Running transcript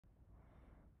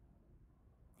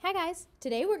Hi guys,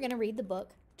 today we're going to read the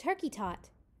book Turkey Tot.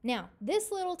 Now,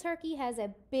 this little turkey has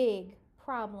a big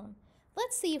problem.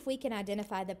 Let's see if we can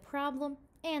identify the problem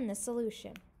and the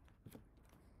solution.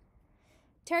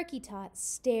 Turkey Tot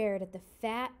stared at the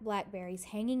fat blackberries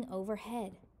hanging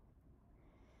overhead.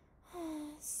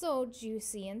 So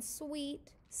juicy and sweet,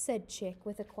 said Chick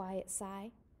with a quiet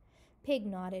sigh. Pig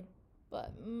nodded,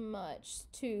 but much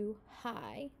too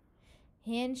high.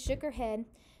 Hen shook her head.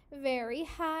 Very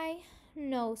high.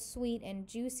 No sweet and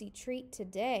juicy treat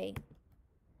today.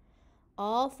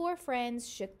 All four friends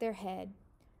shook their head,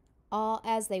 all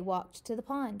as they walked to the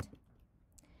pond.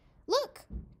 Look,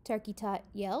 Turkey Tot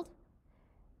yelled.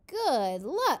 Good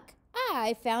luck!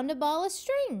 I found a ball of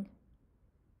string.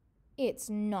 It's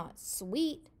not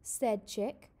sweet, said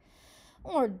Chick.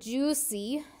 Or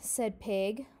juicy, said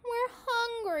Pig. We're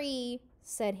hungry,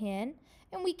 said Hen,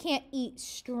 and we can't eat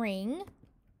string.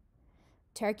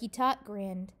 Turkey Tot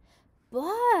grinned.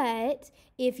 But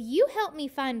if you help me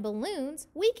find balloons,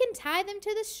 we can tie them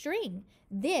to the string.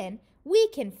 Then we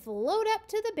can float up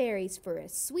to the berries for a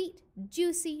sweet,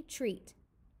 juicy treat.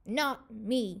 Not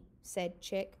me, said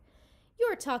Chick.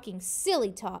 You're talking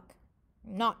silly talk.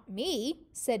 Not me,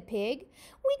 said Pig.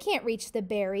 We can't reach the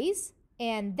berries,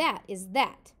 and that is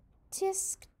that.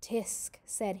 Tisk, tisk,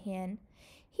 said Hen.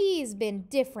 He's been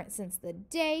different since the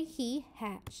day he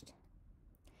hatched.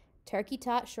 Turkey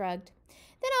Tot shrugged.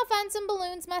 Then I'll find some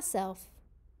balloons myself.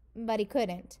 But he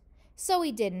couldn't. So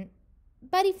he didn't.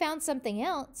 But he found something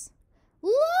else.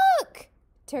 Look!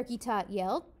 Turkey Tot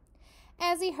yelled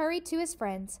as he hurried to his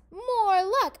friends. More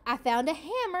luck! I found a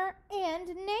hammer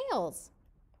and nails.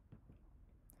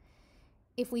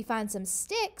 If we find some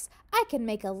sticks, I can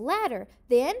make a ladder.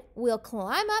 Then we'll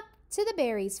climb up to the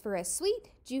berries for a sweet,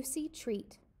 juicy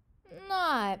treat.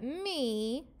 Not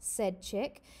me, said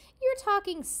Chick. You're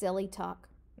talking silly talk.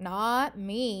 Not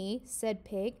me, said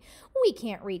Pig. We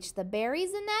can't reach the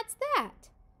berries, and that's that.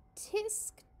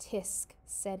 Tisk, tisk,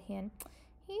 said Hen.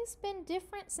 He's been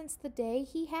different since the day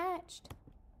he hatched.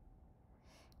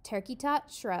 Turkey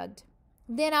Tot shrugged.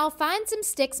 Then I'll find some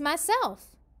sticks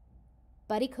myself.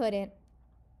 But he couldn't,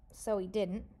 so he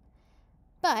didn't.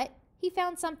 But he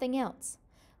found something else.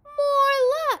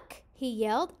 More luck, he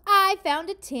yelled. I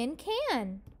found a tin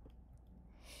can.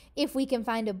 If we can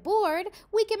find a board,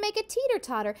 we can make a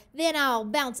teeter-totter. Then I'll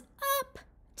bounce up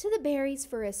to the berries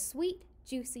for a sweet,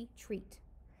 juicy treat.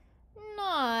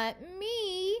 Not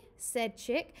me, said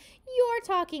Chick. You're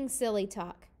talking silly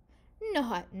talk.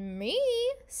 Not me,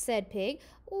 said Pig.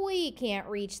 We can't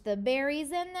reach the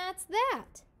berries, and that's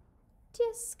that.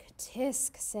 Tisk,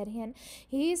 tisk, said Hen.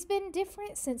 He's been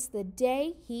different since the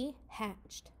day he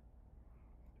hatched.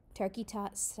 Turkey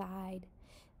Tot sighed.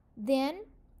 Then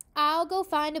I'll go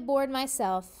find a board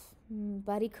myself.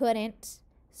 But he couldn't,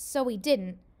 so he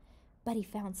didn't. But he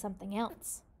found something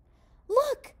else.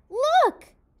 Look,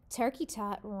 look! Turkey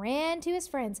Tot ran to his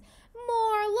friends.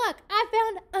 More luck! I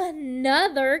found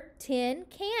another tin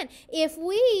can. If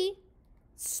we...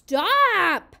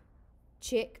 Stop!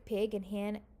 Chick, Pig, and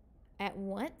Hen at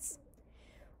once.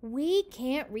 We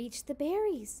can't reach the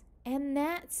berries, and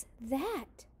that's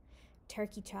that.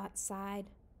 Turkey Tot sighed.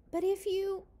 But if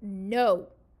you... No,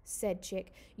 said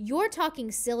Chick. You're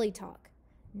talking silly talk.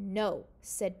 No,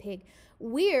 said Pig.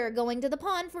 We're going to the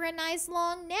pond for a nice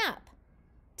long nap.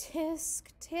 Tisk,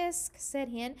 tisk, said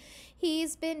Hen.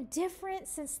 He's been different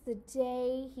since the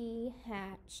day he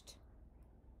hatched.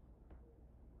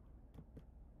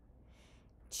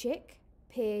 Chick,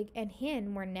 Pig, and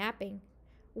Hen were napping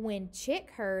when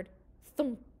Chick heard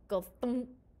thunkle,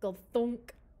 thunkle,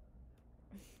 thunk.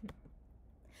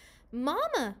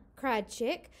 Mama, cried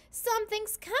Chick,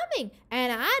 something's coming,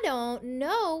 and I don't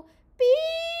know.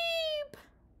 Beep!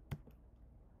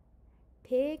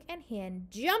 Pig and Hen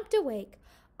jumped awake.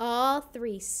 All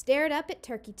three stared up at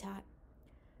Turkey Tot.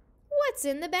 What's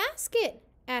in the basket?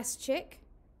 Asked Chick.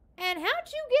 And how'd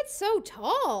you get so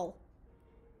tall?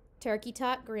 Turkey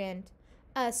Tot grinned.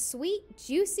 A sweet,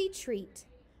 juicy treat.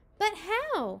 But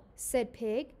how? Said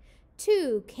Pig.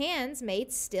 2 cans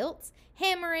made stilts,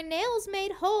 hammer and nails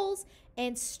made holes,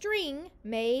 and string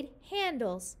made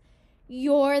handles.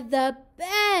 You're the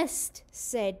best,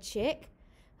 said Chick.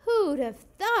 Who'd have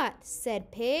thought,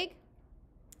 said Pig.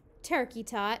 Turkey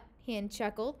Tot, Hen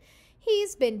chuckled.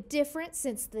 He's been different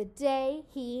since the day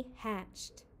he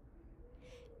hatched.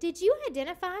 Did you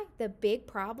identify the big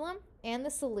problem and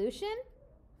the solution?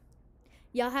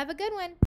 Y'all have a good one.